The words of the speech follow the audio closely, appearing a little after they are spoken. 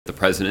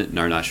President and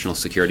our national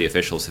security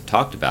officials have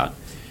talked about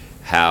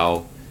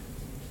how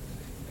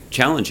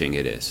challenging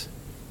it is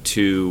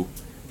to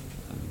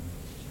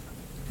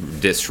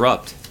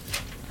disrupt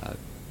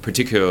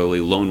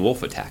particularly lone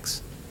wolf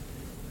attacks.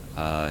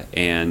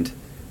 And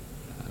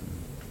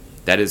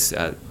that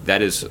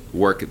is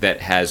work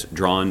that has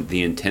drawn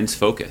the intense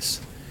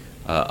focus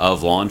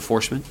of law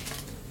enforcement,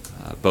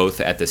 both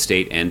at the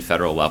state and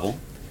federal level.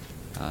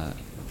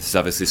 This is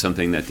obviously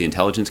something that the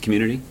intelligence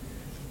community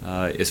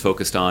is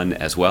focused on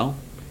as well.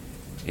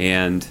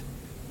 And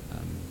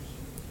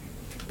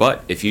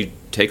but if you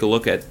take a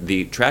look at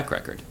the track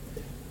record,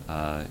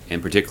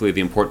 and particularly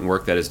the important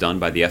work that is done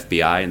by the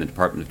FBI and the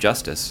Department of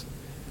Justice,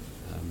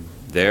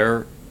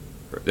 their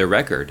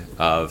record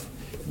of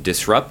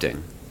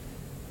disrupting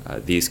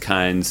these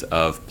kinds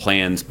of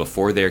plans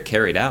before they're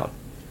carried out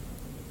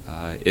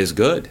is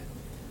good,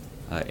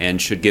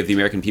 and should give the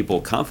American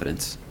people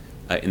confidence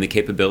in the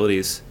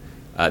capabilities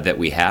that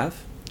we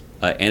have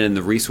and in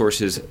the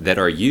resources that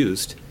are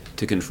used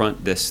to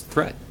confront this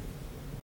threat.